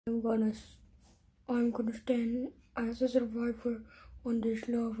I'm gonna stand as a survivor on this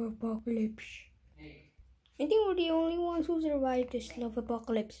love apocalypse. I think we're the only ones who survived this love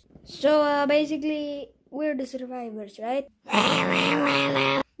apocalypse. So basically, we're the survivors, right?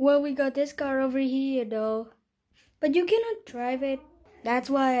 Well, we got this car over here though, but you cannot drive it. That's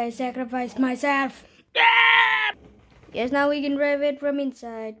why I sacrificed myself. Yes, now we can drive it from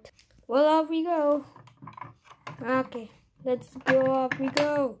inside. Well, off we go. Okay, let's go. Off we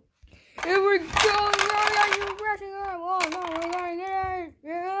go. Here we go. You're rushing on. Oh no, we're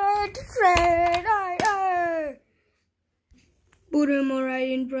gonna get straight. Put him right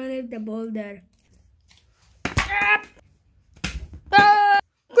in front of the boulder.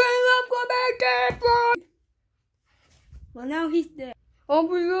 Well, now he's dead. Off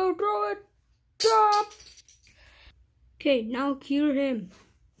we go. Throw it. Stop. Okay, now cure him.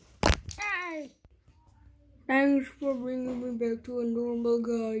 Thanks for bringing me back to a normal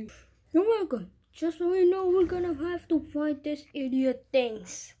guy. You're welcome. Just so you know, we're gonna have to fight these idiot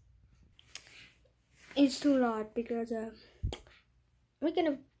things. It's too loud because we're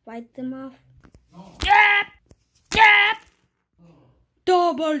gonna fight them off.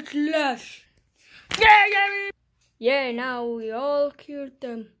 Double slash. Yeah, now we all cured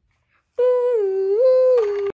them.